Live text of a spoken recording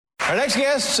Our next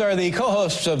guests are the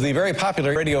co-hosts of the very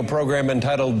popular radio program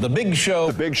entitled The Big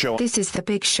Show. The Big Show. This is The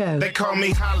Big Show. They call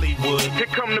me Hollywood. Here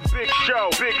come the Big Show.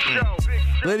 Big Show. Big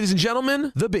Show. Ladies and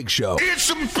gentlemen, The Big Show. It's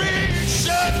a big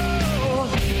show.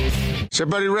 Is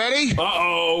everybody ready?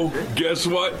 Uh-oh. Guess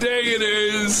what day it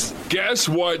is? Guess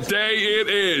what day it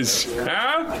is?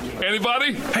 Huh?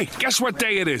 Anybody? Hey, guess what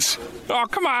day it is? Oh,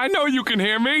 come on. I know you can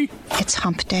hear me. It's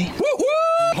hump day. Woo-woo!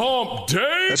 Hump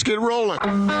day? Let's get rolling.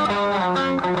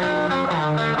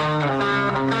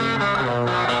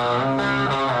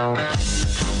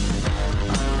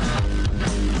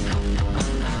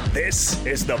 This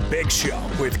is The Big Show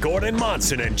with Gordon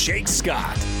Monson and Jake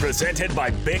Scott, presented by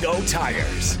Big O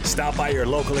Tires. Stop by your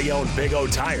locally owned Big O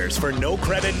Tires for no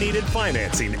credit needed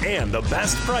financing and the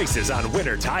best prices on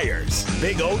winter tires.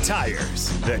 Big O Tires,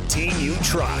 the team you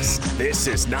trust. This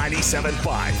is 97.5,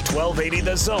 1280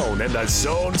 The Zone and the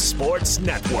Zone Sports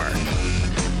Network.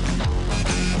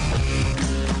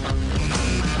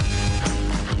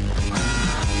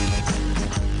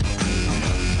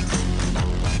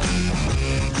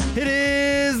 It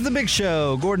is The Big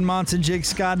Show. Gordon Monson, Jake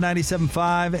Scott,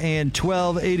 97.5 and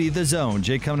 1280 The Zone.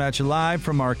 Jake coming at you live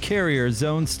from our Carrier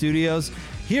Zone studios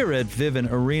here at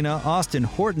Vivint Arena. Austin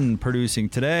Horton producing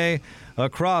today.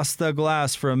 Across the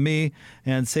glass from me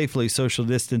and safely social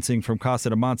distancing from Casa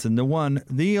de Monson, the one,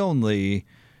 the only,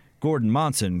 Gordon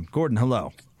Monson. Gordon,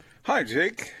 hello. Hi,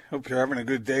 Jake. Hope you're having a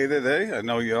good day today. I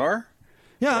know you are.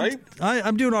 Yeah, right?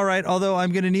 I'm doing all right, although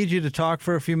I'm going to need you to talk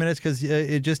for a few minutes because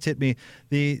it just hit me.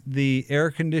 The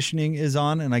air conditioning is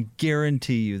on, and I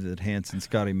guarantee you that Hans and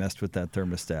Scotty messed with that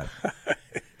thermostat.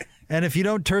 And if you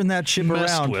don't turn that ship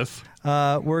around,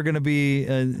 we're going to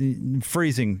be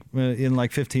freezing in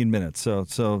like 15 minutes.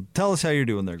 So tell us how you're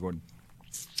doing there, Gordon.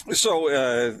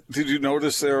 So, did you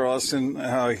notice there, Austin,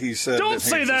 how he said... Don't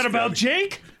say that about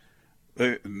Jake!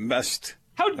 Messed.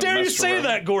 How dare you say around.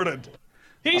 that, Gordon?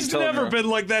 He's never been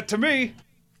like that to me.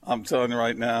 I'm telling you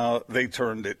right now, they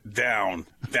turned it down,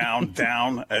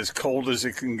 as cold as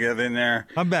it can get in there.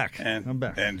 I'm back.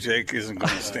 And Jake isn't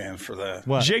going to stand for that.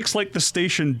 What? Jake's like the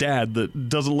station dad that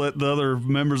doesn't let the other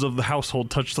members of the household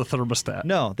touch the thermostat.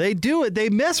 No, they do it. They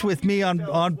mess with me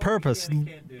on purpose.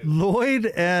 Lloyd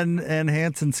and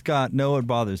Hanson Scott know it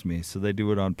bothers me, so they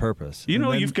do it on purpose.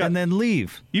 And then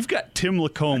leave. You've got Tim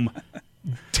Lacombe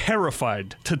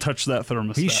terrified to touch that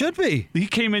thermostat. He should be. He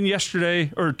came in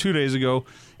yesterday or 2 days ago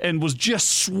and was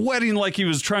just sweating like he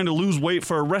was trying to lose weight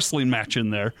for a wrestling match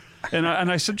in there. And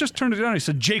I said, just turn it down. He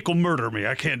said, Jake will murder me.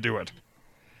 I can't do it.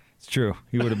 It's true.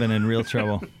 He would have been in real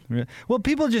trouble. Well,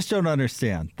 people just don't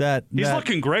understand that. He's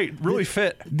looking great, really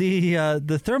fit. The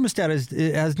thermostat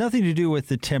it has nothing to do with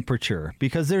the temperature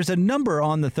because there's a number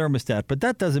on the thermostat, but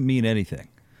that doesn't mean anything.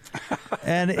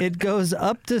 And it goes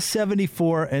up to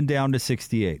 74 and down to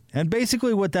 68. And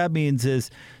basically what that means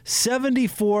is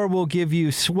 74 will give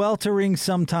you sweltering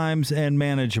sometimes and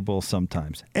manageable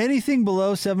sometimes. Anything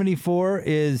below 74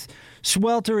 is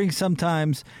sweltering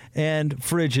sometimes and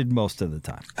frigid most of the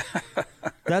time.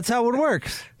 That's how it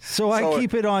works. So I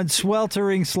keep it on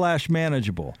sweltering /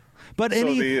 manageable. But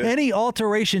any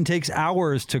alteration takes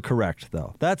hours to correct,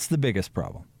 though. That's the biggest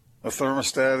problem. A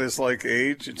thermostat is like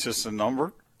age. It's just a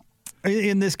number.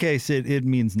 In this case, it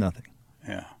means nothing.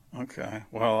 Yeah. Okay.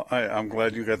 Well, I'm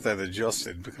glad you got that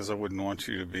adjusted because I wouldn't want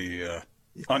you to be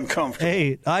uncomfortable.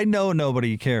 Hey, I know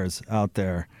nobody cares out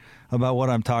there about what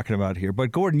I'm talking about here.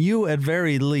 But, Gordon, you at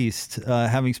very least,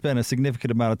 having spent a significant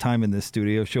amount of time in this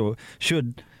studio,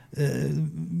 should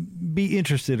be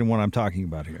interested in what I'm talking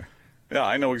about here. Yeah,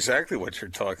 I know exactly what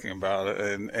you're talking about.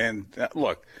 And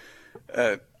look,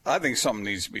 I think something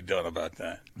needs to be done about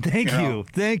that. Thank you.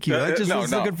 I just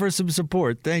was looking for some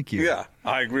support. Thank you. Yeah,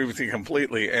 I agree with you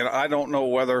completely. And I don't know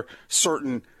whether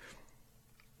certain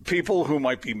people who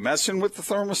might be messing with the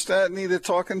thermostat needed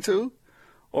talking to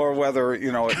or whether,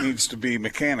 it needs to be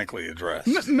mechanically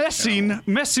addressed.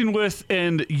 Messing with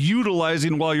and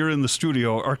utilizing while you're in the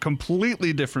studio are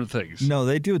completely different things. No,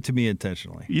 they do it to me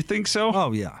intentionally. You think so?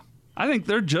 Oh, yeah. I think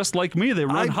they're just like me. They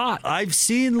run hot. I've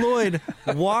seen Lloyd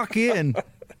walk in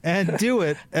and do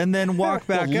it, and then walk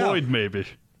back out. Lloyd, maybe.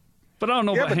 But I don't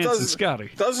know about Hanson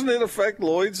Scotty. Doesn't it affect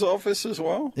Lloyd's office as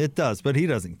well? It does, but he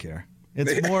doesn't care.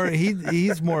 It's more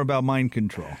he's more about mind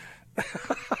control.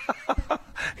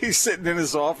 He's sitting in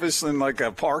his office in like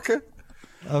a parka?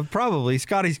 Probably.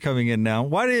 Scotty's coming in now.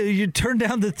 Why do you turn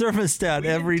down the thermostat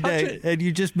every day and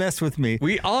you just mess with me?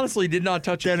 We honestly did not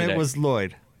touch it Then today. It was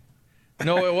Lloyd.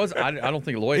 No, it was. I don't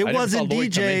think Lloyd. It wasn't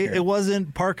DJ. It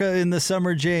wasn't Parka in the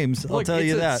summer, James. I'll tell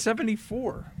you that. It's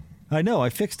 74. I know. I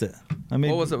fixed it. I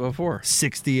mean, What was it before?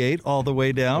 68 all the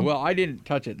way down. Well, I didn't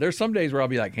touch it. There's some days where I'll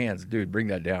be like, Hans, dude, bring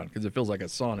that down because it feels like a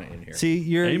sauna in here. See,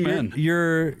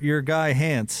 your guy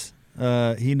Hans,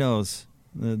 he knows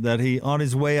that he on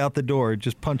his way out the door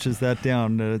just punches that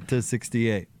down to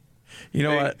 68. You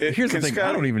know what? Here's the can thing.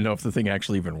 I don't even know if the thing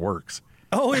actually even works.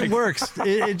 Oh, it works.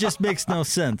 It just makes no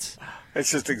sense.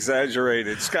 It's just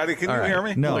exaggerated. Scotty, can you hear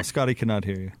me? No, Scotty cannot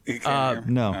hear you. He can't hear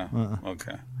me? No.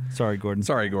 Okay. Sorry, Gordon.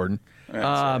 Sorry, Gordon. That's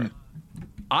all right.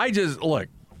 I just look.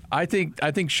 I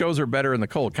think shows are better in the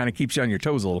cold. Kind of keeps you on your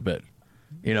toes a little bit.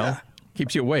 You know,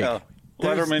 keeps you awake. Yeah.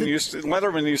 Letterman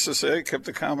used to say it kept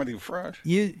the comedy fresh.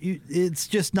 It's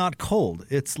just not cold.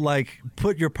 It's like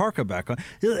put your parka back on.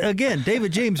 Again,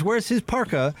 David James wears his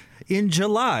parka in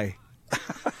July.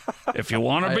 If you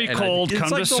want to be cold,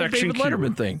 come like to Section David Q.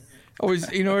 Letterman thing. Always,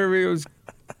 everybody always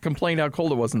complained how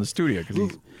cold it was in the studio because he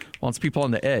wants people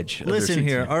on the edge. Of their Listen seats.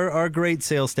 here, our great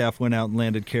sales staff went out and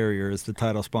landed Carrier as the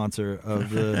title sponsor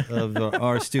of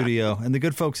our studio, and the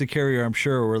good folks at Carrier, I'm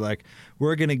sure, were like,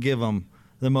 we're going to give them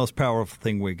the most powerful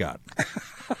thing we got.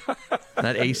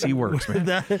 That AC works, man.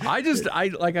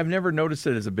 I've never noticed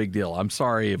it as a big deal. I'm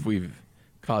sorry if we've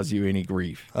caused you any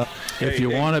grief. If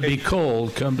you want to be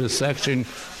cold, come to Section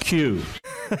Q.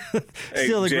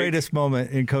 Still the Jake, greatest moment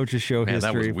in Coach's Show Man,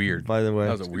 history. that was weird. By the way,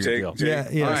 That was a weird Jake, deal. Jake,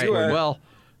 Yeah. All right. Well,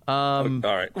 all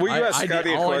right. Will you ask Scotty a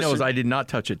question? all I know is I did not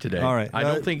touch it today. All right. I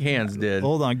don't think Hans did.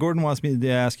 Hold on. Gordon wants me to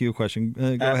ask you a question. Go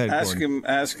ahead, Gordon.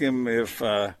 Ask him if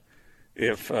how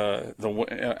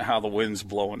the wind's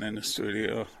blowing in the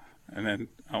studio, and then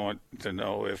I want to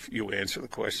know if you answer the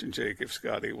question, Jake. If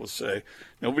Scotty will say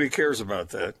nobody cares about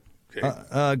that.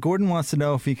 Gordon wants to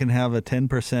know if he can have a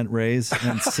 10% raise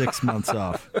and 6 months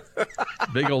off.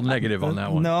 Big old negative on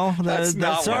that one. No, That's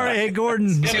not sorry, what hey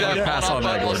Gordon. Pass on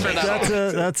that, Gordon.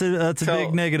 That's a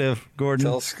big negative, Gordon.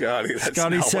 Tell Scotty that's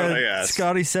Scotty not said. what I asked.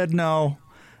 Scotty said no.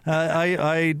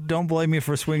 I don't blame you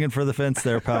for swinging for the fence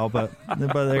there, pal. But they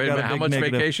Wait a got a minute, big how much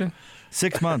negative. vacation?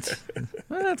 6 months.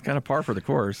 Well, that's kind of par for the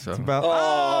course. So. About.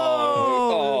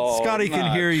 Oh, Scotty can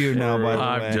not hear you now. By the way,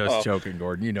 I'm just joking,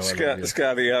 Gordon. You know I love you.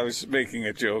 Scotty, I was making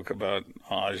a joke about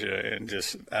Aja and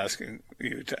just asking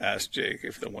you to ask Jake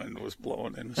if the wind was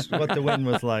blowing in the studio. what the wind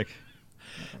was like.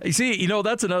 You see,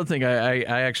 that's another thing I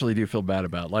actually do feel bad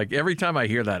about. Like every time I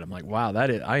hear that, I'm like, wow,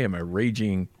 I am a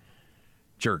raging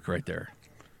jerk right there.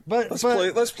 But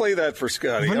Let's play that for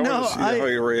Scotty. I want to see how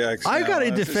he reacts. I now. got to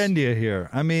defend you here.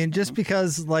 I mean, just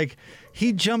because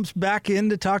he jumps back in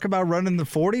to talk about running the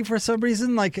 40 for some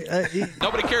reason,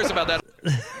 Nobody cares about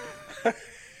that.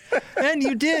 and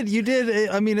you did.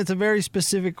 I mean, it's a very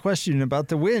specific question about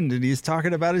the wind, and he's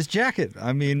talking about his jacket.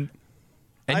 I mean.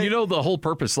 And the whole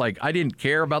purpose, I didn't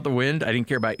care about the wind. I didn't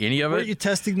care about any of it. Were you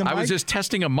testing the mic? I was just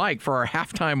testing a mic for our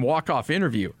halftime walk-off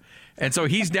interview. And so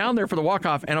he's down there for the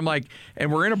walk-off, and I'm like,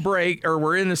 and we're in a break, or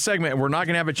we're in a segment, and we're not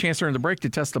going to have a chance during the break to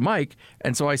test the mic.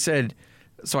 And so I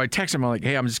texted him, I'm like,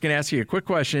 hey, I'm just going to ask you a quick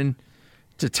question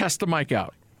to test the mic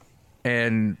out.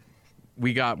 And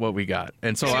we got what we got.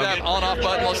 And so that on-off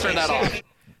button, let's turn that off.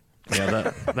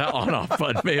 Yeah, that on-off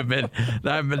button may have been,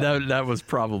 that was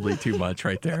probably too much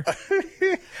right there.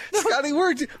 Scotty,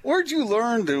 where'd you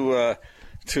learn to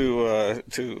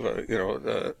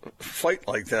fight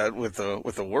like that with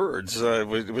the words?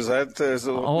 Was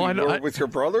that with your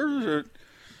brothers? Or?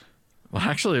 Well,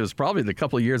 actually, it was probably the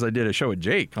couple of years I did a show with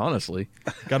Jake. Honestly,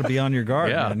 got to be on your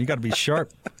guard, Yeah. man. You got to be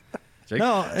sharp.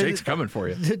 Jake's coming for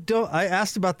you. I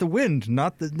asked about the wind,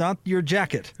 not your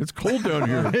jacket. It's cold down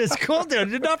here. It's cold down.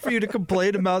 Not for you to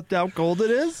complain about how cold it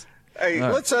is. Hey,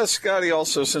 let's ask Scotty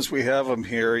also, since we have him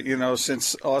here.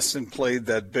 Since Austin played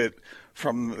that bit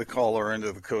from the caller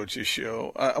into the Coach's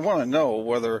Show, I want to know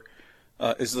whether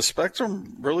is the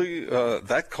spectrum really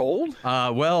that cold?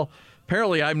 Well,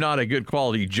 apparently I'm not a good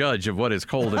quality judge of what is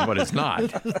cold and what is not.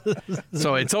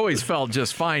 So it's always felt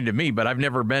just fine to me, but I've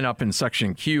never been up in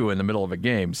Section Q in the middle of a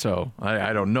game, so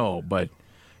I don't know. But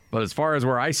as far as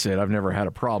where I sit, I've never had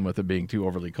a problem with it being too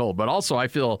overly cold. But also I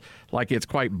feel like it's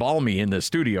quite balmy in the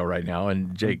studio right now,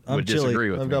 and Jake would disagree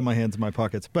with me. I've got my hands in my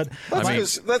pockets. But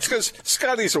that's because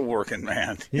Scotty's a working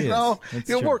man. You'll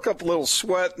work up a little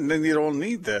sweat, and then you don't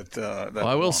need that. Well,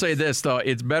 I will say this, though.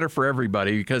 It's better for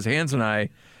everybody because Hans and I,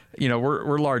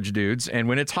 we're large dudes, and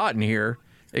when it's hot in here,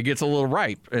 it gets a little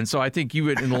ripe. And so I think you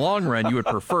would, in the long run, you would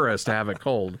prefer us to have it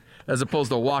cold as opposed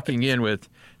to walking in with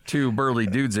two burly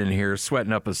dudes in here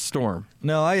sweating up a storm.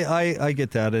 No, I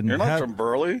get that. And you're not from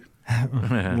Burley?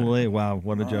 Wow,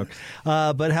 what a joke.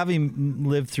 But having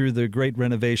lived through the great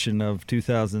renovation of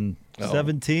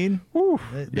 2017,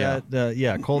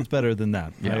 cold's better than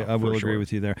that. I will agree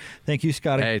with you there. Thank you,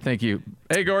 Scotty. Hey, thank you.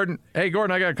 Hey, Gordon, I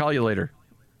got to call you later.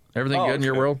 Everything good in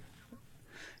your world?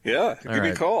 Yeah, give me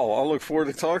a call. I'll look forward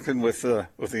to talking with the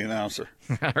announcer.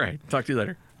 All right. Talk to you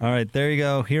later. All right, there you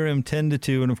go. Hear him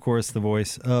 10-2, and of course the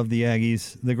voice of the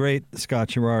Aggies, the great Scott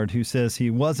Gerard, who says he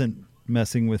wasn't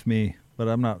messing with me, but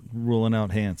I'm not ruling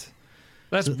out Hans.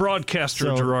 That's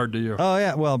broadcaster Gerard to you. Oh,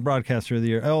 yeah, well, broadcaster of the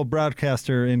year. Oh,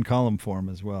 broadcaster in column form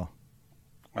as well.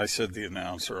 I said the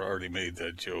announcer already made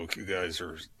that joke. You guys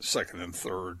are second and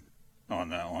third on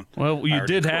that one. Well, you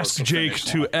did ask Jake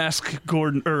to ask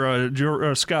Gordon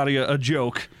or Scotty a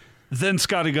joke. Then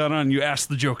Scotty got on. You asked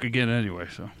the joke again anyway.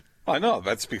 So I know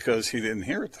that's because he didn't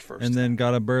hear it the first. And then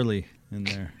got up early in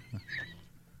there.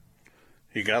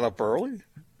 He got up early.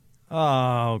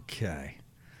 Okay.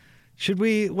 Should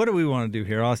we? What do we want to do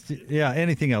here, Austin? Yeah.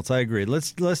 Anything else? I agree.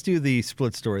 Let's do the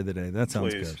split story of the day. That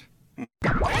sounds good.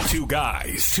 Two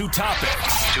guys, two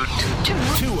topics,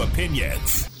 two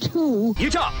opinions. You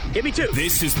talk. Give me two.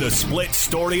 This is the split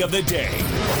story of the day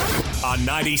on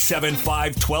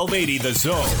 97.5 1280 The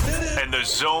Zone and the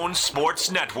Zone Sports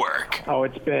Network. Oh,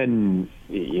 it's been,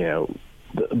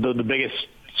 the biggest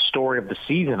story of the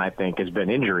season, I think, has been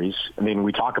injuries. I mean,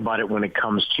 we talk about it when it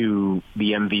comes to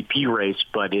the MVP race,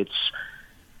 but it's,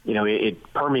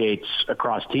 it permeates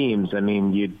across teams. I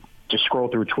mean, you just scroll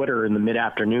through Twitter in the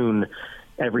mid-afternoon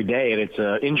every day, and it's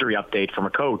an injury update from a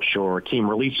coach or a team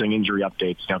releasing injury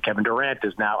updates. Kevin Durant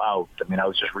is now out. I mean, I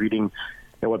was just reading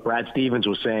what Brad Stevens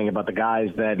was saying about the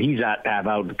guys that he's have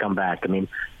out to come back. I mean,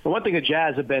 the one thing the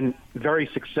Jazz have been very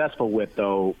successful with,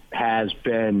 though, has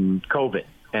been COVID.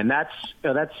 And that's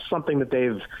something that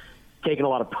they've taken a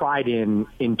lot of pride in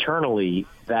internally,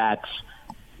 that,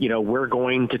 we're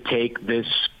going to take this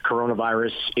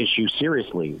coronavirus issue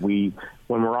seriously.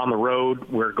 When we're on the road,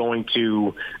 we're going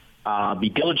to be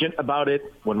diligent about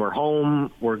it. When we're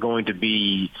home, we're going to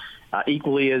be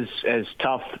equally as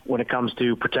tough when it comes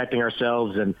to protecting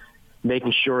ourselves and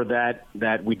making sure that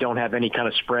we don't have any kind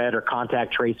of spread or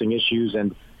contact tracing issues.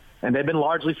 And they've been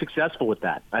largely successful with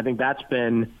that. I think that's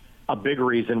been a big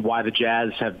reason why the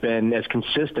Jazz have been as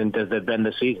consistent as they've been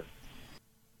this season.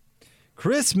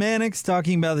 Chris Mannix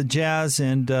talking about the Jazz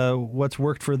and what's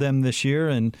worked for them this year.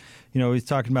 And, he's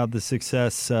talking about the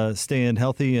success staying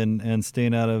healthy and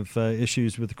staying out of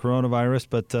issues with the coronavirus.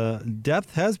 But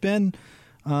depth has been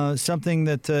something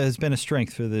that has been a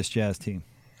strength for this Jazz team.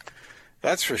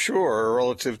 That's for sure,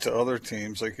 relative to other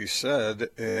teams, like you said.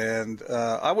 And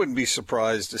I wouldn't be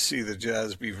surprised to see the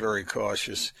Jazz be very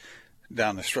cautious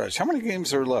down the stretch. How many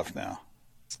games are left now?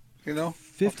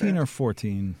 15 or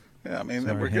 14. Yeah, I mean,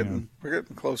 we're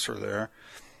getting closer there.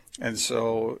 And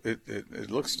so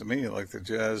it looks to me like the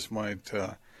Jazz might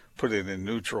put it in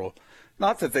neutral.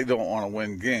 Not that they don't want to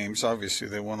win games. Obviously,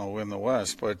 they want to win the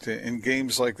West. But in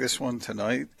games like this one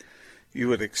tonight, you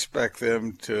would expect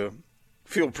them to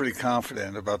feel pretty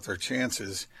confident about their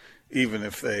chances, even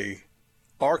if they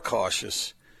are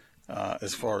cautious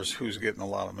as far as who's getting a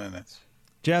lot of minutes.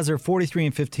 Jazz are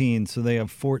 43-15, so they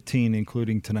have 14,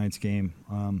 including tonight's game,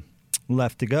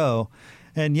 left to go.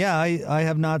 And yeah, I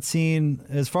have not seen,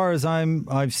 as far as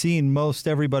I've seen, most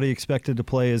everybody expected to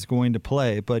play is going to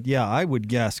play. But yeah, I would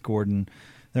guess, Gordon,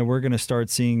 that we're going to start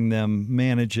seeing them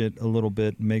manage it a little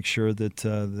bit, make sure that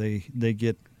they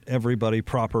get everybody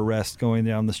proper rest going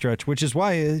down the stretch, which is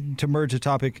why, to merge a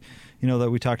topic,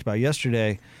 that we talked about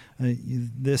yesterday,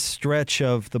 this stretch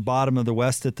of the bottom of the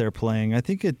West that they're playing, I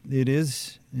think it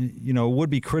is, would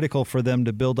be critical for them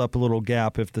to build up a little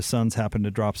gap if the Suns happen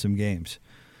to drop some games.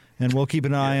 And we'll keep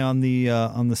an eye on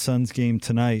the Suns game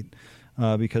tonight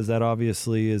because that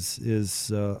obviously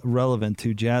is relevant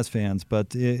to Jazz fans.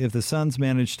 But if the Suns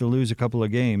manage to lose a couple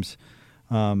of games,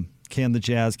 can the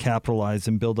Jazz capitalize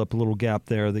and build up a little gap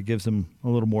there that gives them a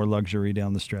little more luxury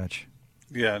down the stretch?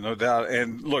 Yeah, no doubt.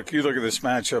 And look, you look at this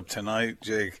matchup tonight,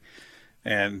 Jake,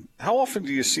 and how often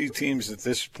do you see teams at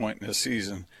this point in the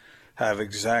season have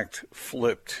exact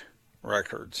flipped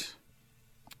records?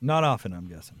 Not often, I'm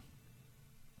guessing.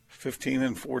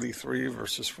 15-43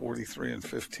 versus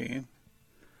 43-15.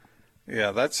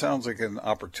 Yeah, that sounds like an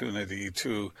opportunity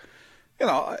to,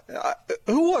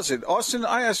 who was it? Austin,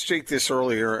 I asked Jake this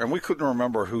earlier, and we couldn't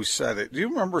remember who said it. Do you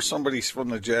remember somebody from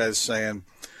the Jazz saying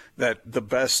that the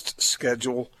best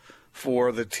schedule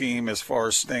for the team as far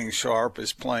as staying sharp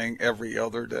is playing every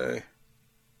other day?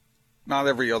 Not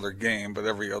every other game, but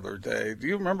every other day. Do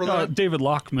you remember that? David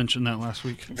Locke mentioned that last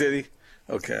week. Did he?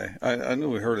 Okay. I knew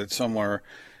we heard it somewhere.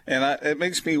 And it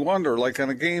makes me wonder, like on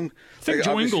a game. I think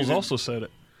Joe Ingles also said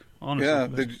it. Honestly. Yeah,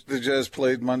 the Jazz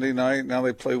played Monday night. Now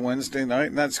they play Wednesday night,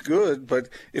 and that's good. But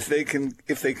if they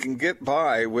can get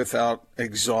by without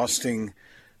exhausting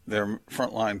their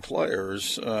frontline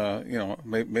players,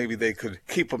 maybe they could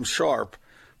keep them sharp,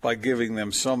 by giving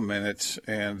them some minutes,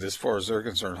 and as far as they're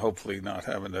concerned, hopefully not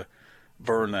having to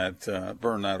burn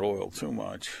that oil too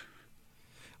much.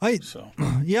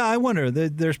 Yeah, I wonder.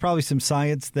 There's probably some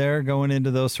science there going into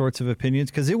those sorts of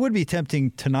opinions, because it would be tempting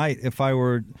tonight if I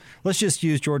were. Let's just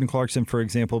use Jordan Clarkson, for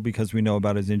example, because we know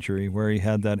about his injury, where he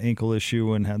had that ankle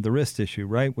issue and had the wrist issue,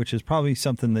 right? Which is probably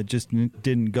something that just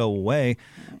didn't go away,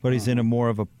 but he's in a more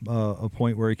of a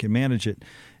point where he can manage it.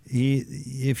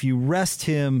 If you rest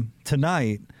him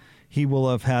tonight, he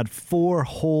will have had 4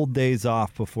 whole days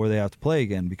off before they have to play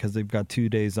again, because they've got 2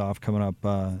 days off coming up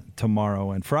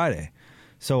tomorrow and Friday.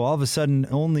 So all of a sudden,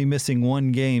 only missing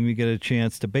 1 game, you get a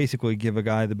chance to basically give a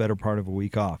guy the better part of a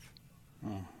week off.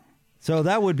 So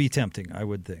that would be tempting, I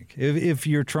would think, if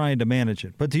you're trying to manage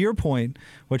it. But to your point,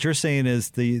 what you're saying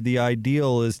is the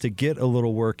ideal is to get a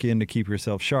little work in to keep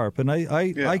yourself sharp. And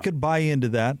I could buy into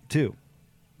that, too.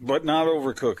 But not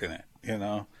overcooking it,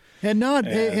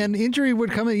 And injury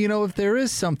would come in, if there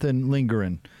is something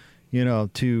lingering,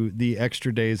 to the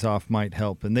extra days off might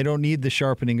help. And they don't need the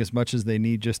sharpening as much as they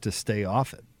need just to stay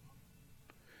off it.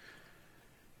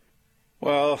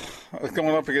 Well,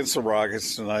 going up against the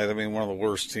Rockets tonight, one of the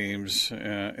worst teams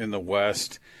in the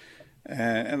West.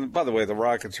 And by the way, the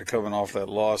Rockets are coming off that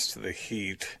loss to the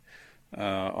Heat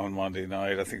on Monday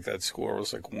night. I think that score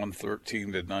was like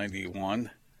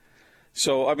 113-91.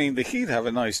 So, the Heat have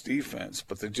a nice defense,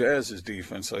 but the Jazz's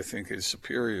defense, I think, is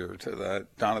superior to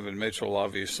that. Donovan Mitchell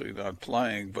obviously not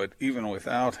playing, but even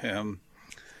without him,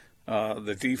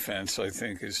 the defense, I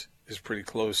think, is pretty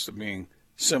close to being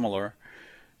similar.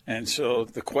 And so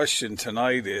the question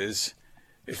tonight is,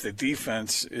 if the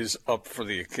defense is up for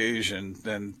the occasion,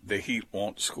 then the Heat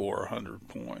won't score 100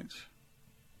 points.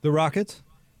 The Rockets?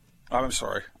 I'm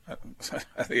sorry.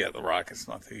 Yeah, the Rockets,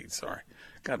 not the Heat, sorry.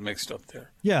 Got mixed up there.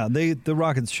 Yeah, the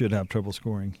Rockets should have trouble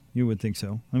scoring. You would think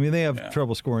so. They have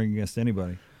trouble scoring against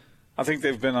anybody. I think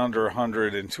they've been under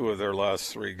 100 in 2 of their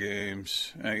last 3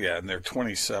 games. And they're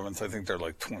 27th. I think they're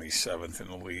like 27th in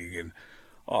the league in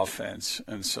offense.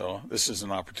 And so this is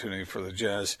an opportunity for the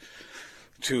Jazz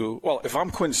to, if I'm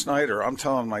Quinn Snyder, I'm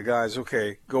telling my guys,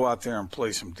 okay, go out there and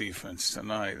play some defense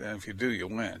tonight. And if you do, you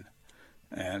win.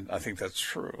 And I think that's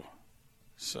true.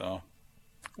 So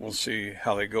we'll see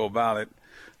how they go about it.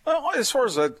 Well, as far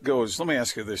as that goes, let me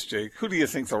ask you this, Jake. Who do you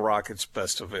think the Rockets'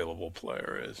 best available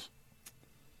player is?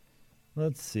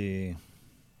 Let's see.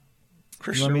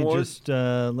 Christian Wood?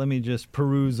 Let me just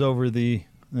peruse over the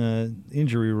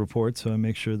injury report so I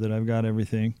make sure that I've got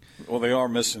everything. Well, they are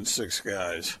missing 6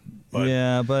 guys. But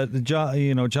yeah, but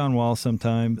John Wall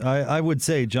sometimes. I would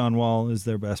say John Wall is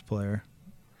their best player.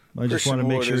 I just want to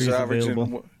make sure he's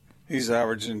available. He's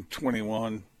averaging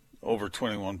over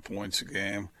 21 points a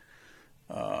game.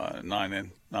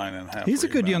 9.5. He's a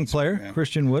good young player,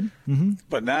 Christian Wood. Mm-hmm.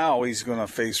 But now he's going to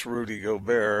face Rudy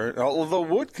Gobert. Although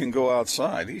Wood can go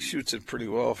outside, he shoots it pretty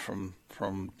well from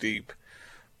deep.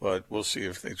 But we'll see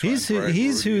if they try.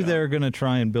 He's who they're going to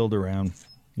try and build around.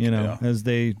 As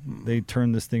they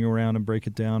turn this thing around and break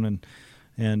it down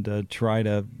and try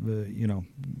to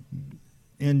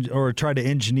try to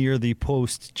engineer the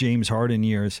post James Harden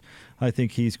years. I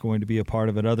think he's going to be a part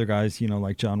of it. Other guys,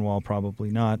 like John Wall, probably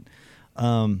not.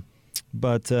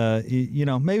 But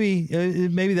maybe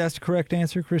that's the correct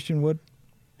answer, Christian Wood.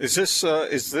 Is this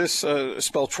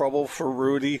spell trouble for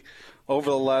Rudy?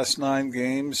 Over the last 9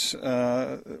 games,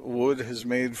 Wood has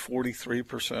made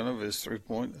 43% of his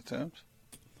 3-point attempts.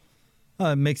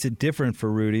 It makes it different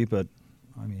for Rudy, but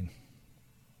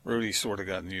Rudy's sort of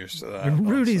gotten used to that.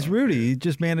 Rudy's Rudy. He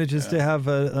just manages to have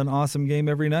an awesome game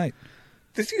every night.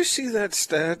 Did you see that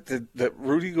stat that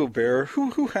Rudy Gobert,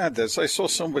 who had this? I saw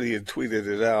somebody had tweeted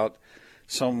it out,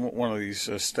 one of these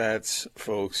stats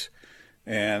folks,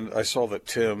 and I saw that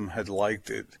Tim had liked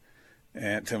it,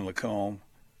 and Tim Lacombe,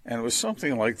 and it was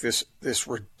something like this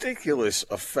ridiculous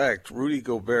effect Rudy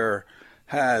Gobert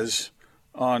has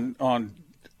on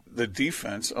the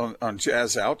defense, on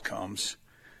Jazz outcomes,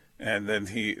 and then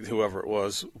whoever it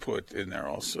was, put in there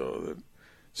also that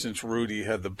since Rudy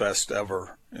had the best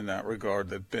ever in that regard,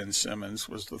 that Ben Simmons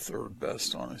was the 3rd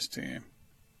best on his team.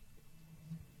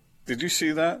 Did you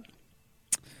see that?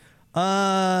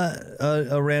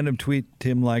 A random tweet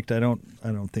Tim liked. I don't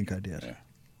think I did. Yeah.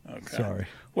 Okay. Sorry.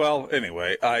 Well,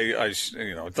 anyway, I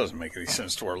it doesn't make any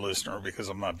sense to our listener because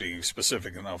I'm not being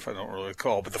specific enough. I don't really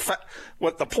recall. But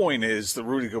the point is that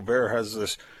Rudy Gobert has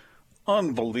this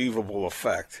unbelievable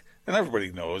effect. And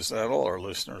everybody knows that. All our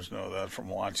listeners know that from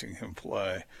watching him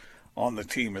play on the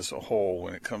team as a whole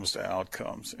when it comes to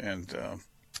outcomes, and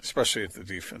especially at the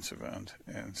defensive end.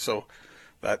 And so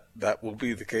that will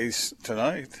be the case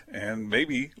tonight. And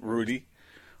maybe Rudy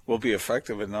will be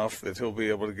effective enough that he'll be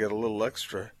able to get a little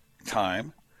extra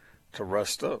time to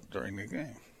rest up during the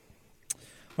game.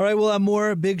 All right, we'll have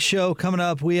more Big Show coming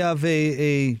up. We have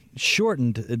a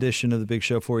shortened edition of the Big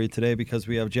Show for you today because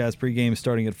we have Jazz pregame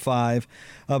starting at 5.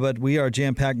 But we are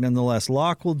jam-packed nonetheless.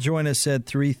 Locke will join us at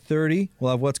 3:30.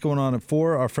 We'll have what's going on at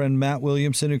 4. Our friend Matt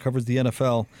Williamson, who covers the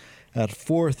NFL, at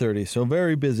 4:30. So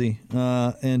very busy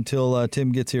until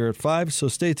Tim gets here at 5. So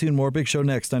stay tuned. More Big Show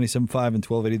next, 97.5 and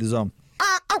 1280 The Zone.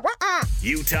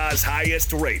 Utah's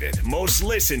highest rated, most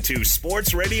listened to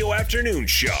sports radio afternoon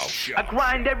show. I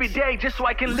grind every day just so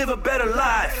I can live a better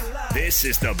life. This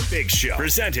is the Big Show,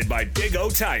 presented by Big O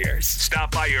Tires.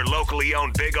 Stop by your locally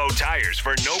owned Big O Tires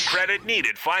for no credit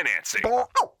needed financing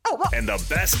and the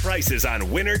best prices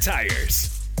on winter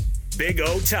tires. Big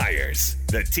O Tires,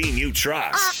 the team you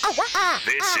trust.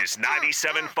 This is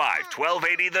 97.5,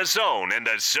 1280 The Zone and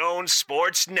the Zone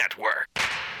Sports Network.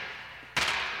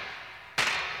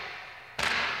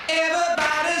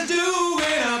 Everybody's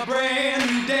doing a brand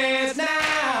new dance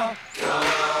now. Come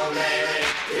on, baby,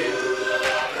 do the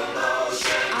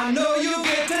locomotion. I know you'll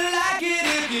get to like it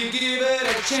if you give it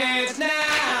a chance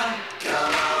now.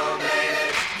 Come on,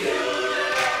 baby, do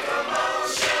the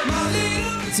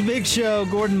locomotion. It's a Big Show.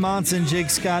 Gordon Monson, Jake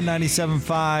Scott,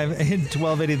 97.5 and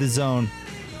 1280 The Zone.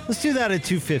 Let's do that at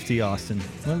 2:50, Austin.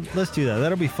 Let's do that.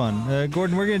 That'll be fun.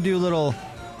 Gordon, we're going to do a little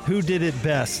Who Did It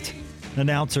Best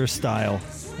announcer style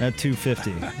at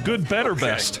 2:50. Good, better,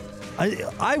 best.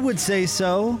 I would say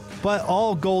so, but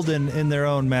all golden in their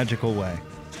own magical way.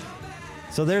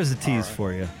 So there's a tease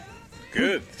for you.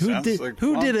 Good.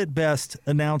 Who did it best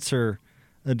announcer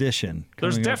edition?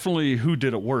 There's definitely Who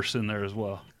Did It Worse in there as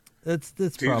well. That's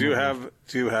do probably. you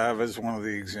have as one of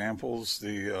the examples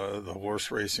the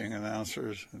horse racing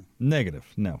announcers? Negative.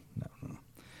 No.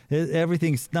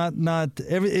 Everything's not.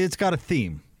 It's got a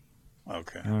theme.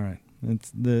 Okay. All right.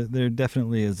 There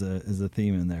definitely is a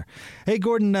theme in there. Hey,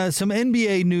 Gordon, some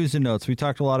NBA news and notes. We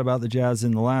talked a lot about the Jazz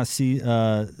in the last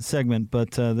segment,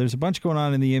 but there's a bunch going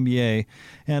on in the NBA.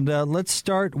 And let's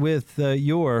start with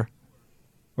or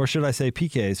should I say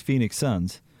PK's, Phoenix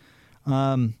Suns.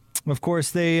 Of course,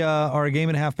 they are a game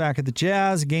and a half back at the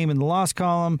Jazz, a game in the loss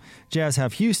column. Jazz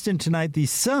have Houston tonight. The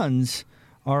Suns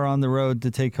are on the road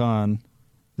to take on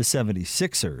the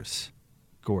 76ers,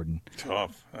 Gordon.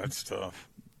 Tough. That's tough.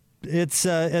 It's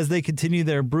as they continue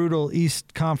their brutal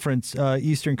Eastern Conference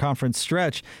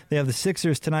stretch. They have the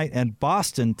Sixers tonight and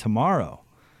Boston tomorrow.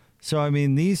 So I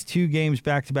mean, these two games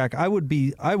back to back. I would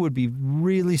be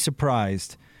really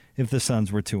surprised if the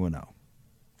Suns were 2-0.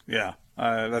 Yeah,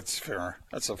 that's fair.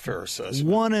 That's a fair assessment.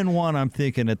 1-1, I'm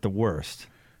thinking at the worst,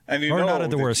 and not at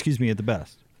the worst. Excuse me, at the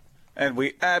best. And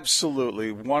we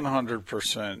absolutely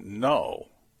 100% know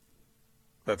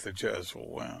that the Jazz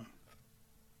will win.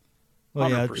 Well,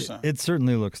 yeah, it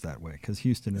certainly looks that way because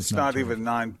Houston is not even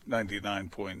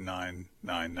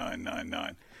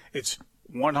 99.99999. It's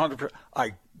 100%.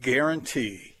 I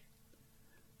guarantee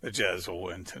the Jazz will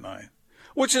win tonight,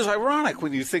 which is ironic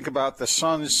when you think about the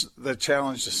Suns, the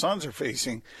challenge the Suns are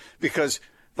facing, because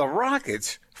the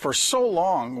Rockets for so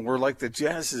long were like the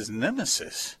Jazz's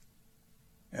nemesis.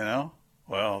 You know?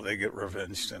 Well, they get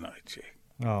revenge tonight, Jake.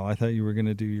 Oh, I thought you were going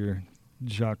to do your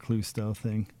Jacques Cousteau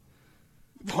thing.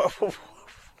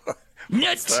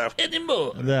 Not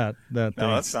anymore. That no,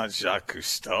 that's not Jacques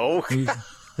Cousteau. Who's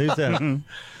that?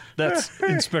 That's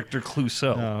Inspector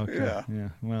Clouseau. Oh, okay. Yeah.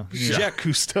 Well, Jacques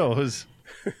Cousteau is.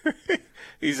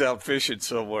 He's out fishing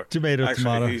somewhere. Tomato.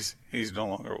 He's no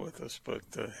longer with us, but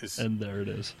and there it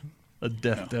is, a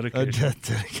death dedication. A death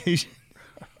dedication.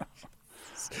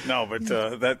 No, but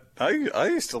that I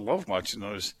used to love watching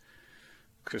those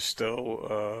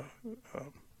Cousteau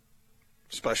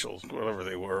specials, whatever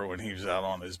they were, when he was out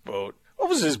on his boat. What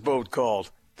was his boat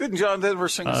called? Didn't John Denver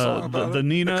sing a song about the it?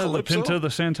 Nina, the Pinta, the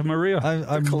Santa Maria.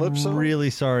 I'm really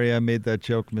sorry I made that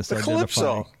joke misidentifying. The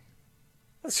Calypso.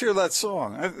 Let's hear that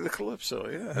song. The Calypso,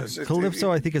 yeah.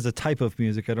 Calypso, I think, is a type of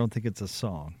music. I don't think it's a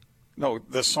song. No,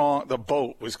 the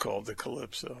boat was called the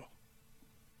Calypso,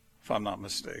 if I'm not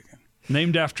mistaken.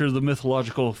 Named after the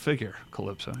mythological figure,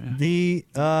 Calypso.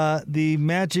 Yeah. The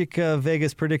Magic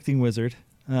Vegas predicting wizard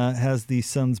has the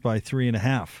Suns by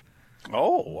 3.5.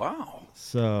 Oh, wow.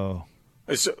 So...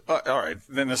 all right,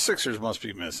 then the Sixers must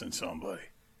be missing somebody.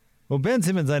 Well, Ben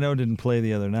Simmons, I know, didn't play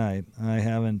the other night. I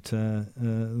haven't,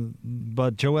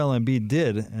 but Joel Embiid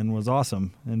did and was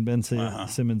awesome. And Ben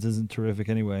Simmons isn't terrific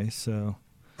anyway, so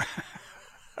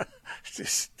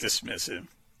just dismiss him,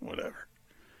 whatever.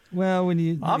 Well,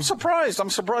 I'm surprised. I'm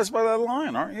surprised by that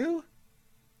line, aren't you?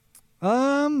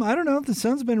 I don't know. The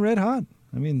Suns have been red hot.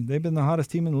 I mean, they've been the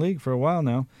hottest team in the league for a while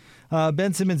now.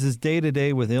 Ben Simmons is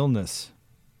day-to-day with illness.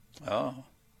 Oh.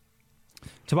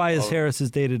 Tobias Harris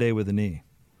is day-to-day with a knee.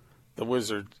 The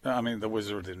Wizard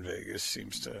in Vegas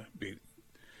seems to be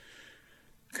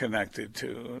connected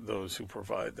to those who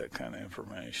provide that kind of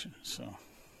information. So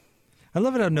I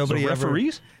love it how nobody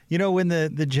referees? When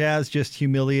the Jazz just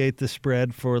humiliate the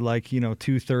spread for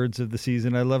 2/3 of the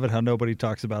season. I love it how nobody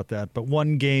talks about that. But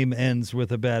one game ends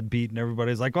with a bad beat, and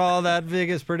everybody's like, "Oh, that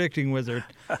Vegas predicting wizard,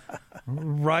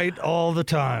 right all the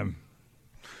time."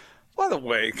 By the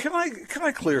way, can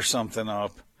I clear something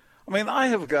up? I mean, I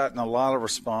have gotten a lot of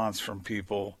response from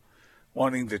people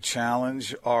wanting to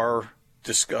challenge our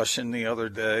discussion the other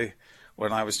day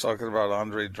when I was talking about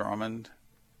Andre Drummond,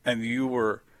 and you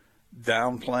were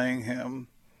downplaying him.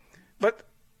 But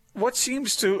what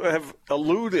seems to have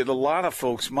eluded a lot of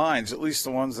folks' minds, at least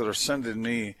the ones that are sending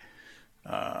me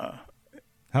how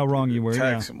wrong you were,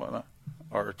 texts and whatnot,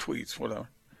 or tweets, whatever,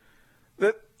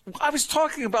 that I was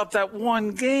talking about that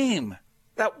one game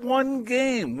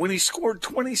when he scored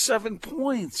 27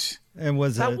 points. And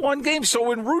was that one game? So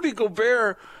when Rudy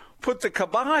Gobert put the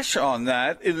kibosh on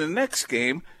that in the next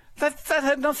game, that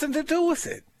had nothing to do with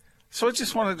it. So I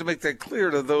just wanted to make that clear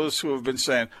to those who have been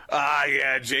saying,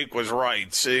 yeah, Jake was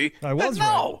right, see? I was right.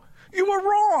 No, you were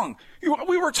wrong.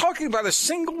 We were talking about a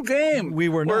single game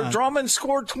where Drummond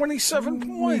scored 27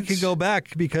 points. We could go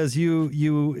back because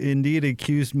you indeed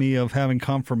accused me of having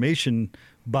confirmation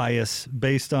bias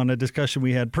based on a discussion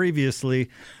we had previously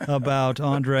about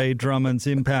Andre Drummond's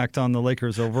impact on the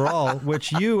Lakers overall,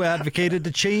 which you advocated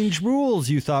to change rules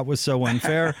you thought was so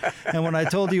unfair. And when I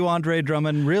told you Andre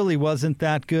Drummond really wasn't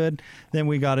that good, then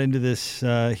we got into this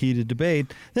heated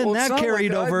debate. Then that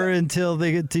carried over until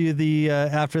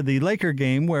after the Laker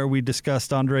game where we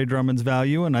discussed Andre Drummond's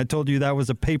value, and I told you that was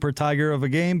a paper tiger of a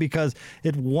game because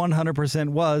it 100%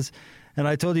 was. And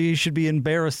I told you he should be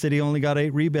embarrassed that he only got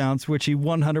 8 rebounds, which he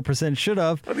 100% should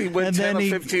have. But he went 10 of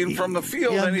 15 from the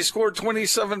field, and he scored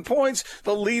 27 points,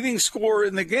 the leading scorer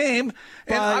in the game.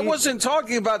 And I wasn't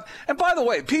talking about – and by the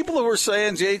way, people who were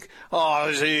saying, Jake,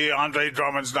 Andre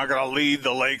Drummond's not going to lead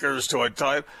the Lakers to a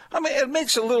title. I mean, it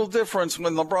makes a little difference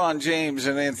when LeBron James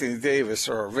and Anthony Davis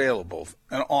are available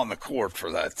and on the court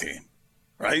for that team,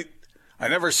 right? I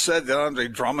never said that Andre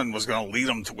Drummond was going to lead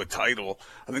them to a title.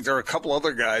 I think there are a couple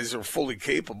other guys who are fully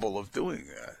capable of doing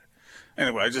that.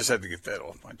 Anyway, I just had to get that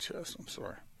off my chest. I'm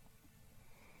sorry.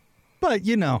 But,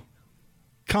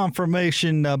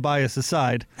 confirmation bias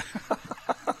aside.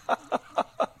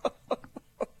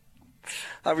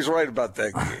 I was right about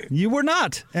that game. You were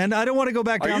not. And I don't want to go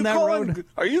back down that road.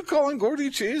 Are you calling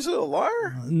Gordy Chiesa a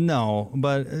liar? No,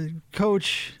 but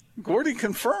Coach. Gordy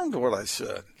confirmed what I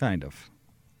said. Kind of.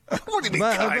 What do you mean,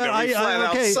 I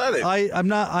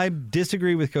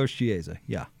disagree with Coach Chiesa.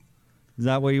 Yeah. Is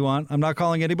that what you want? I'm not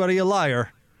calling anybody a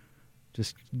liar.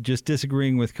 Just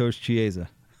disagreeing with Coach Chiesa.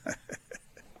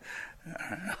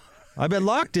 I bet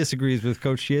Locke disagrees with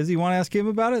Coach Chiesa. You want to ask him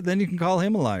about it? Then you can call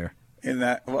him a liar. In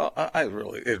that, well,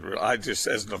 I just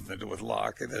has nothing to do with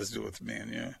Locke. It has to do with me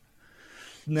and you.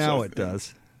 Now it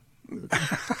does.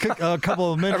 A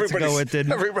couple of minutes ago, it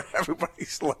didn't.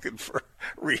 Everybody's looking for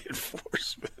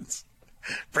reinforcements.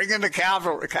 Bring in the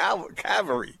cavalry.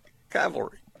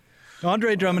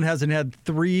 Andre Drummond hasn't had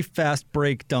 3 fast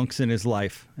break dunks in his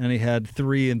life, and he had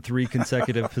 3 in 3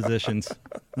 consecutive positions.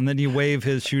 And then you wave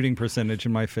his shooting percentage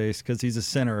in my face because he's a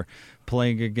center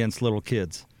playing against little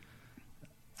kids.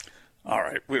 All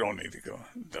right, we don't need to go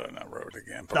down that road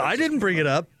again. No, I didn't bring it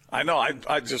up. I know.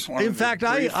 I just wanted. In fact,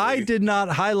 I did not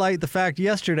highlight the fact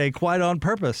yesterday quite on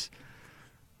purpose.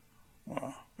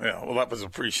 Well, yeah. Well, that was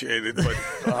appreciated, but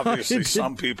obviously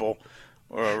some people.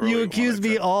 Really you accuse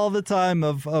me all the time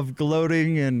of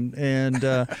gloating and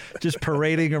just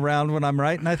parading around when I'm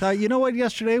right, and I thought, you know what?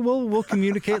 Yesterday we'll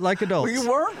communicate like adults. Well, you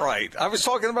weren't right. I was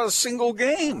talking about a single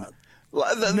game.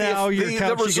 Now you're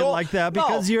couching it like that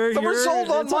because the you're result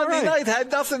on Monday right. night had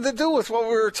nothing to do with what we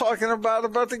were talking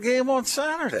about the game on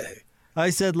Saturday. I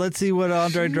said, let's see what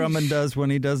Andre Drummond does when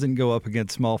he doesn't go up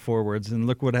against small forwards. And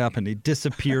look what happened. He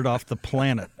disappeared off the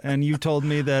planet. And you told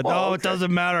me that, it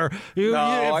doesn't matter.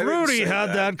 If Rudy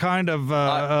had that kind of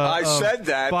I said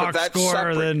that, box but that's score,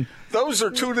 separate. then those are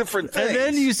two different things. And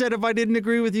then you said if I didn't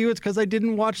agree with you, it's because I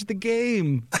didn't watch the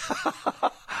game.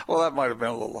 Well, that might have been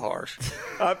a little harsh.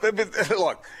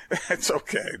 Look, it's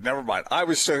okay. Never mind. I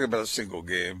was talking about a single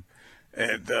game.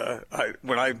 And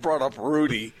when I brought up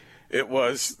Rudy It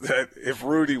was that if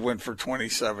Rudy went for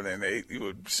 27 and 8, you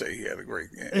would say he had a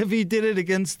great game. If he did it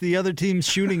against the other team's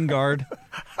shooting guard,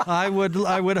 I would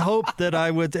hope that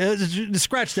I would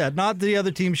scratch that. Not the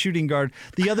other team's shooting guard,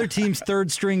 the other team's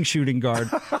third string shooting guard.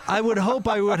 I would hope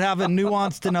I would have a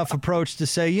nuanced enough approach to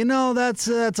say,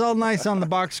 that's all nice on the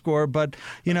box score, but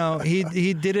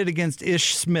he did it against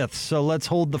Ish Smith, so let's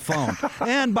hold the phone.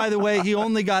 And by the way, he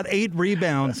only got 8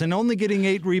 rebounds, and only getting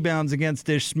 8 rebounds against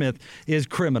Ish Smith is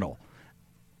criminal.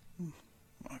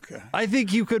 Okay. I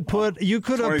think you could have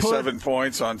 27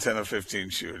 points on 10 of 15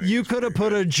 shooting. You could have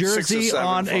put a jersey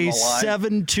on a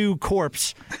 7-2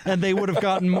 corpse, and they would have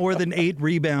gotten more than 8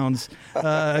 rebounds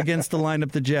against the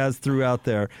lineup the Jazz threw out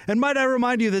there. And might I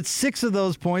remind you that 6 of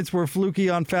those points were fluky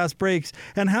on fast breaks,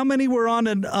 and how many were on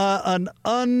an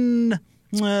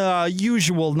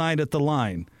unusual night at the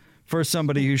line for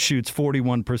somebody who shoots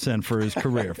 41% for his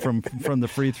career from the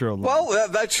free throw line? Well,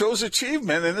 that shows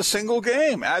achievement in a single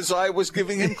game, as I was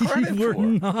giving him credit You were for.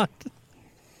 not.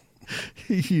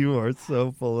 You are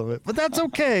so full of it. But that's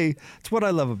okay. It's what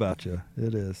I love about you.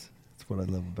 It is. It's what I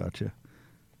love about you.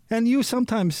 And you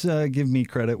sometimes give me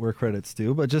credit where credit's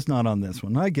due, but just not on this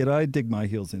one. I dig my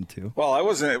heels in too. Well,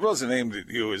 it wasn't aimed at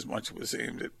you as much as it was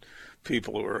aimed at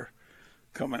people who were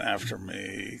coming after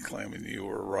me, claiming you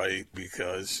were right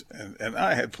because, and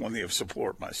I had plenty of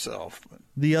support myself. But.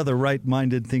 The other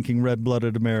right-minded thinking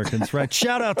red-blooded Americans, right?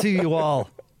 Shout out to you all.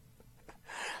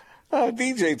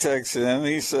 DJ texts in,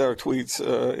 he tweets,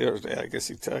 I guess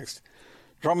he texts,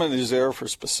 Drummond is there for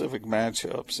specific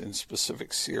matchups in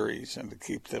specific series and to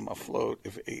keep them afloat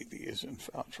if AD is in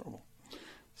foul trouble.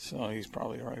 So he's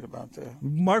probably right about that.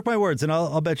 Mark my words, and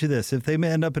I'll bet you this. If they may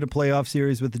end up in a playoff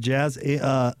series with the Jazz,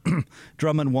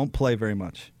 Drummond won't play very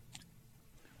much.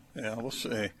 Yeah, we'll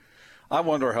see. I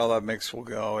wonder how that mix will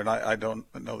go, and I don't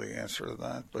know the answer to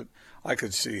that, but I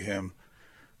could see him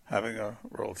having a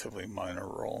relatively minor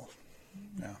role.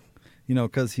 Yeah.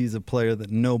 Because he's a player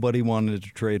that nobody wanted to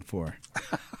trade for.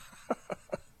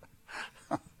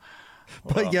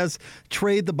 But yes,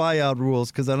 trade the buyout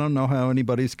rules because I don't know how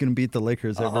anybody's going to beat the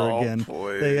Lakers ever again.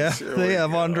 Please. They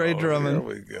have Andre Drummond. Here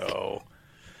we go.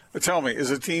 But tell me,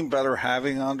 is a team better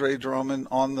having Andre Drummond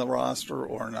on the roster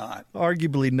or not?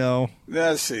 Arguably, no.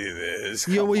 Yes, it is.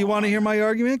 You want to hear my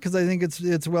argument? Because I think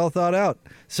it's well thought out.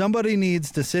 Somebody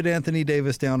needs to sit Anthony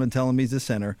Davis down and tell him he's a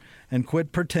center and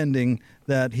quit pretending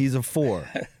that he's a 4.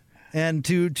 And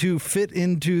to fit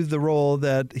into the role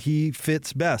that he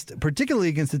fits best, particularly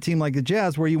against a team like the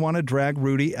Jazz where you want to drag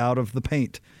Rudy out of the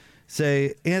paint.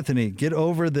 Say, Anthony, get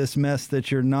over this mess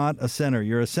that you're not a center.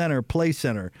 You're a center, play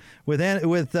center. With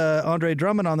Andre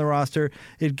Drummond on the roster,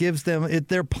 it gives them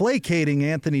they're placating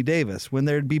Anthony Davis when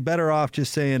they'd be better off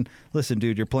just saying, listen,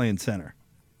 dude, you're playing center.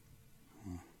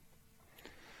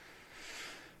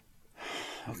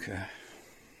 Okay.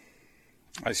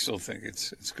 I still think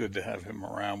it's good to have him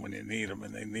around when you need him,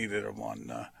 and they needed him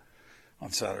on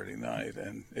Saturday night,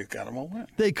 and it got him a win.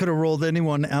 They could have rolled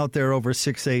anyone out there over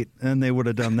 6'8", and they would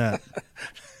have done that.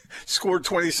 Scored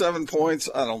 27 points?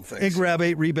 I don't think and grab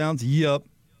 8 rebounds? Yup.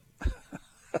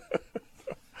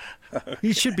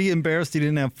 He should be embarrassed he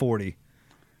didn't have 40.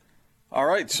 All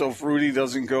right, so if Rudy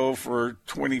doesn't go for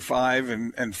 25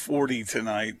 and 40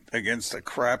 tonight against a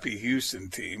crappy Houston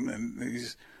team, then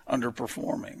he's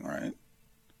underperforming, right?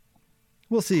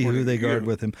 We'll see who they guard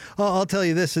with him. I'll tell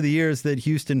you this, of the years that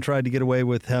Houston tried to get away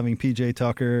with having P.J.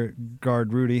 Tucker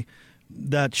guard Rudy,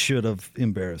 that should have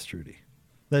embarrassed Rudy.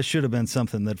 That should have been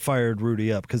something that fired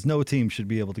Rudy up because no team should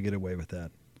be able to get away with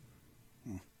that.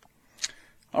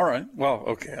 All right. Well,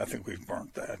 okay. I think we've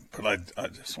burnt that, but I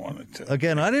just wanted to.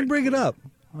 Again, I didn't bring it up.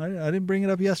 I didn't bring it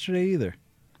up yesterday either.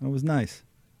 It was nice.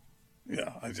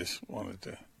 Yeah, I just wanted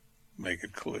to make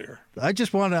it clear. I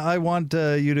want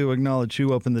you to acknowledge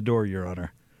who opened the door, Your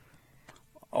Honor.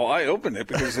 Oh, I opened it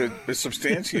because it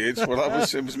substantiates what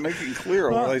it was making clear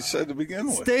what I said to begin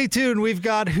with. Stay tuned. We've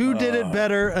got Who Did It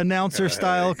Better announcer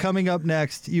style coming up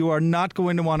next. You are not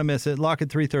going to want to miss it. Lock at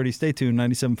 3:30. Stay tuned.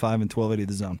 97.5 and 1280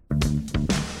 The Zone.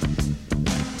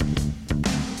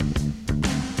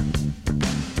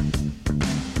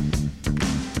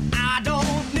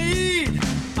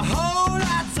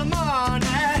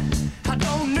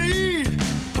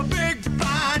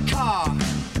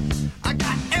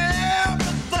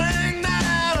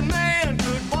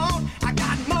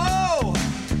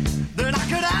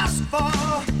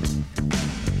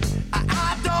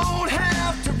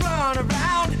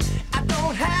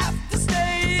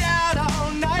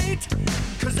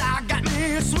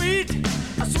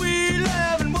 A sweet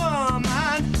loving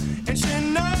woman, and she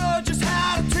knows just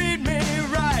how to treat me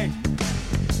right.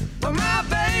 Well, my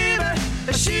baby,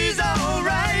 she's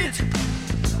alright.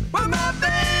 Well,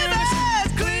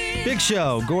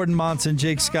 Show. Gordon Monson,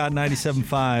 Jake Scott,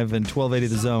 97.5 and 1280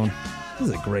 The Zone. This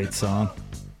is a great song.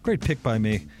 Great pick by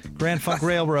me. Grand Funk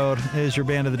Railroad is your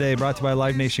band of the day, brought to you by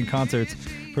Live Nation Concerts.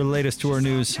 For the latest tour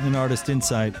news and artist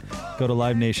insight, go to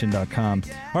livenation.com.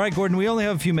 All right, Gordon, we only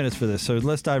have a few minutes for this, so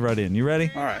let's dive right in. You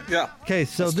ready? All right, yeah. Okay,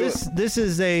 so this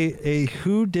is a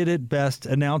Who Did It Best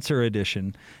announcer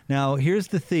edition. Now, here's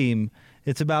the theme.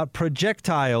 It's about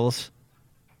projectiles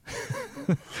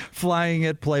flying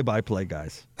at play-by-play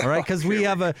guys. All right, because we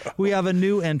have a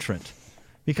new entrant.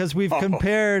 Because we've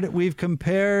compared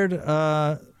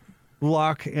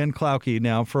Locke and Klauke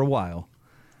now for a while.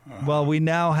 Well, we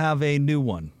now have a new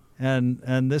one,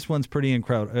 and this one's pretty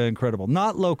incredible.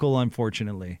 Not local,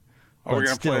 unfortunately. Are we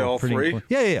going to play all three?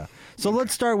 Yeah. So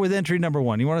let's start with entry number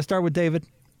one. You want to start with David?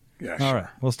 Yeah, All right.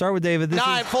 We'll start with David.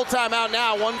 Full time out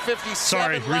now, 157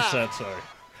 Sorry, left. reset, sorry.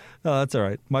 Oh, that's all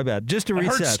right. My bad. Just to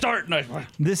reset. I heard start.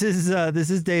 This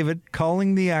is David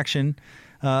calling the action.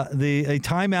 A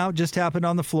timeout just happened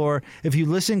on the floor. If you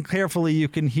listen carefully, you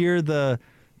can hear the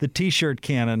T-shirt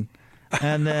cannon.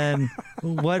 And then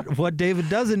what David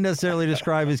doesn't necessarily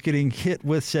describe is getting hit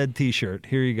with said T-shirt.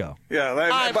 Here you go.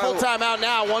 Yeah. Full time out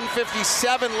now,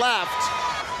 157 left.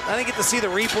 I didn't get to see the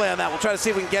replay on that. We'll try to see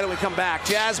if we can get it when we come back.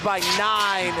 Jazz by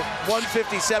 9,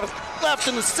 157 left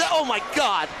in the set. Oh, my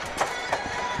God.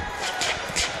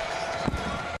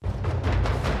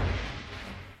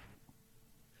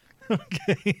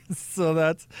 Okay, so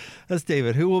that's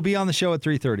David, who will be on the show at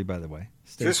 3:30, by the way.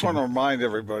 Just want to remind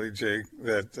everybody, Jake,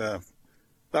 that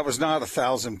that was not a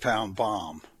 1,000-pound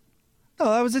bomb.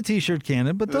 No, that was a T-shirt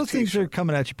cannon, but those things are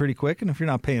coming at you pretty quick, and if you're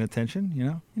not paying attention,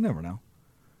 you never know.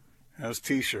 Those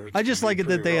T-shirts. I just like it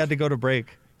that they had to go to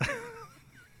break.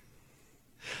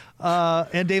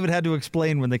 And David had to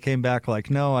explain when they came back, like,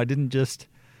 no, I didn't just,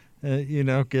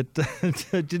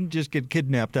 didn't just get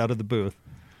kidnapped out of the booth.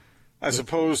 As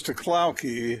opposed to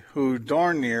Klauke, who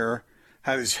darn near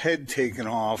had his head taken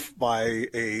off by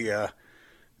a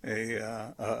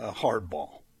hard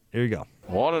ball. Here you go.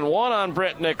 1-1 on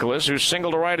Brett Nicholas, who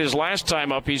singled to right his last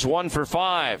time up. He's 1 for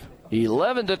 5.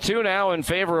 11-2 now in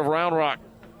favor of Round Rock.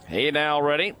 Hey, now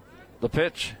ready. The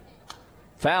pitch.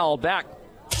 Foul back.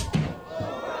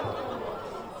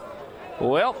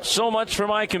 Well, so much for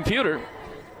my computer.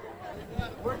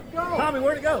 Tommy,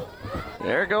 where'd it go?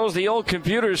 There goes the old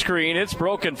computer screen. It's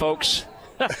broken, folks.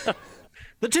 The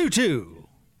 2-2.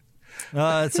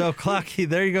 So Klauke,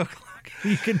 there you go, Klauke.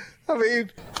 You can.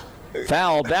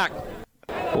 Foul back.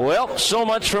 Well, so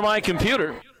much for my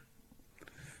computer.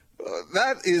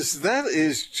 That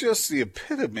is just the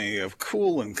epitome of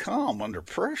cool and calm under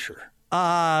pressure.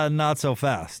 Not so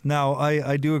fast. Now,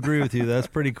 I do agree with you. That's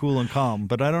pretty cool and calm,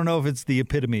 but I don't know if it's the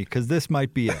epitome, because this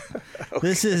might be it. Okay.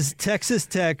 This is Texas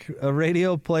Tech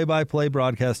radio play-by-play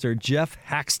broadcaster Jeff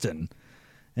Haxton,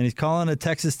 and he's calling a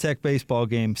Texas Tech baseball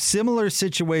game. Similar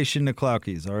situation to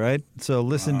Klauke's, all right? So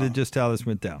listen to just how this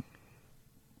went down.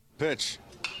 Pitch.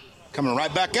 Coming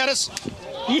right back at us.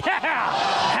 Yeah!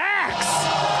 Hacks!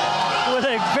 With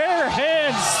a bare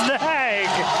hand snag.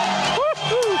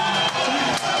 Woo-hoo!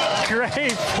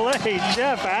 Great play,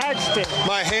 Jeff Haxton.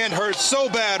 My hand hurts so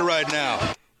bad right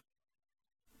now.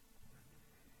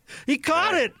 He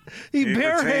caught it. He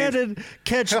barehanded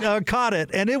caught it,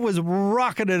 and it was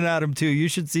rocketing at him too. You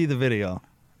should see the video.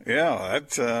 Yeah,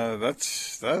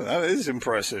 that is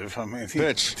impressive. I mean,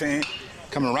 pitch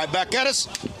coming right back at us.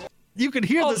 You could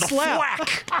hear the slap.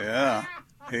 Thwack. Yeah,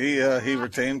 he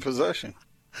retained possession.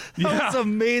 That was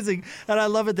amazing. And I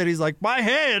love it that he's like, my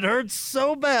head hurts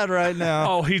so bad right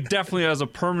now. Oh, he definitely has a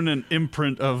permanent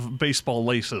imprint of baseball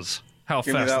laces. How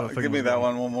Give fast me that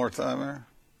one more time there.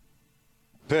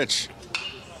 Pitch.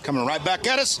 Coming right back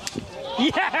at us.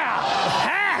 Yeah!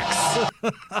 Hacks!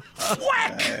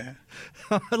 Whack!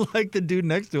 I like the dude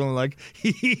next to him, like,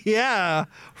 yeah,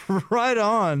 right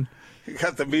on. He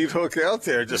got the meat hook out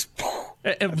there, just...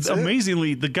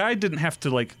 Amazingly, the guy didn't have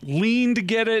to lean to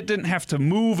get it, didn't have to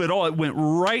move at all. It went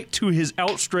right to his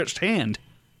outstretched hand.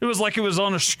 It was like it was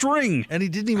on a string. And he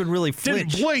didn't even really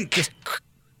flinch. Didn't blink. Just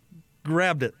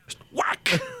grabbed it. Just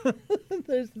whack.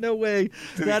 There's no way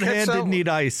that hand didn't need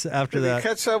ice after that. Did he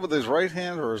catch that with his right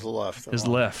hand or his left? His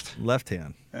left. Left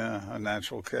hand. Yeah, a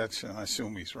natural catch, and I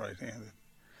assume he's right-handed.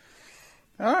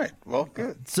 All right, well,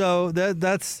 good. So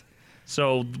that's...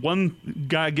 So one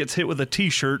guy gets hit with a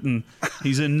T-shirt and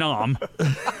he's in Nam.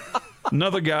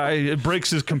 Another guy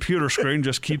breaks his computer screen,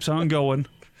 just keeps on going.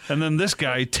 And then this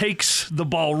guy takes the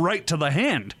ball right to the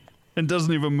hand and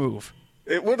doesn't even move.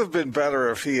 It would have been better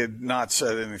if he had not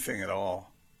said anything at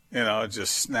all.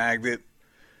 Just snagged it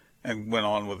and went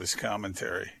on with his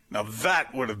commentary. Now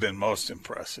that would have been most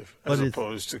impressive, as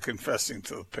opposed to confessing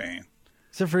to the pain.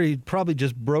 Except for he probably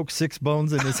just broke 6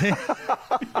 bones in his hand.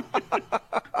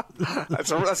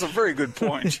 That's a very good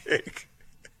point, Jake.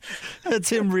 That's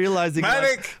him realizing,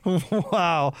 Medic!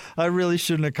 Wow, I really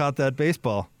shouldn't have caught that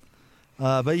baseball.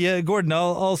 But yeah, Gordon,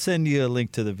 I'll send you a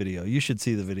link to the video. You should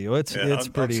see the video. It's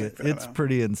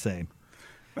pretty insane.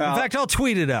 Now, in fact, I'll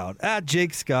tweet it out at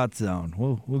Jake Scott Zone.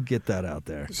 We'll get that out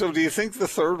there. So, do you think the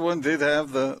third one did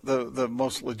have the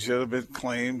most legitimate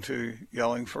claim to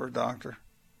yelling for a doctor?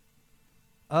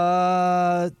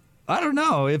 I don't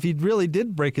know. If he really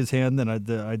did break his hand, then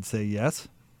I'd say yes.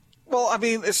 Well, I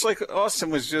mean, it's like Austin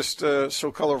was just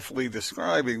so colorfully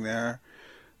describing there.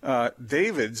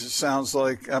 David's sounds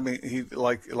like, I mean, he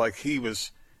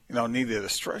was, needed a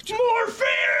stretcher.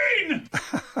 Morphine!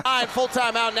 All right, full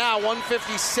timeout now.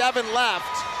 1:57 left.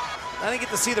 I didn't get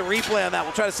to see the replay on that.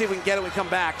 We'll try to see if we can get it when we come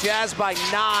back. Jazz by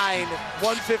 9.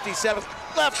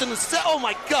 1:57 left in the set. Oh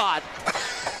my God!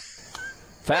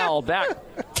 Foul back.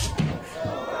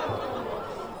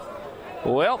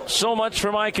 Well, so much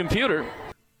for my computer.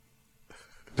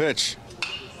 Pitch.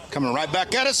 Coming right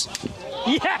back at us.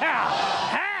 Yeah!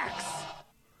 Hacks!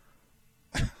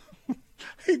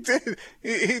 He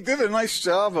did a nice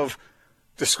job of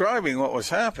describing what was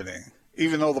happening,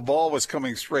 even though the ball was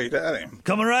coming straight at him.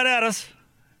 Coming right at us.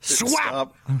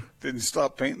 Swap! Didn't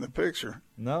stop painting the picture.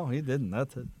 No, he didn't.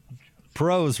 That's it.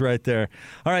 Pros right there.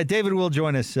 All right, David will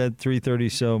join us at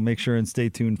 3:30, so make sure and stay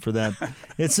tuned for that.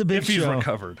 It's a big if he's show.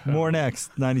 recovered. More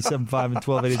next. 97.5 and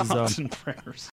 1280 The Zone. Thoughts and prayers.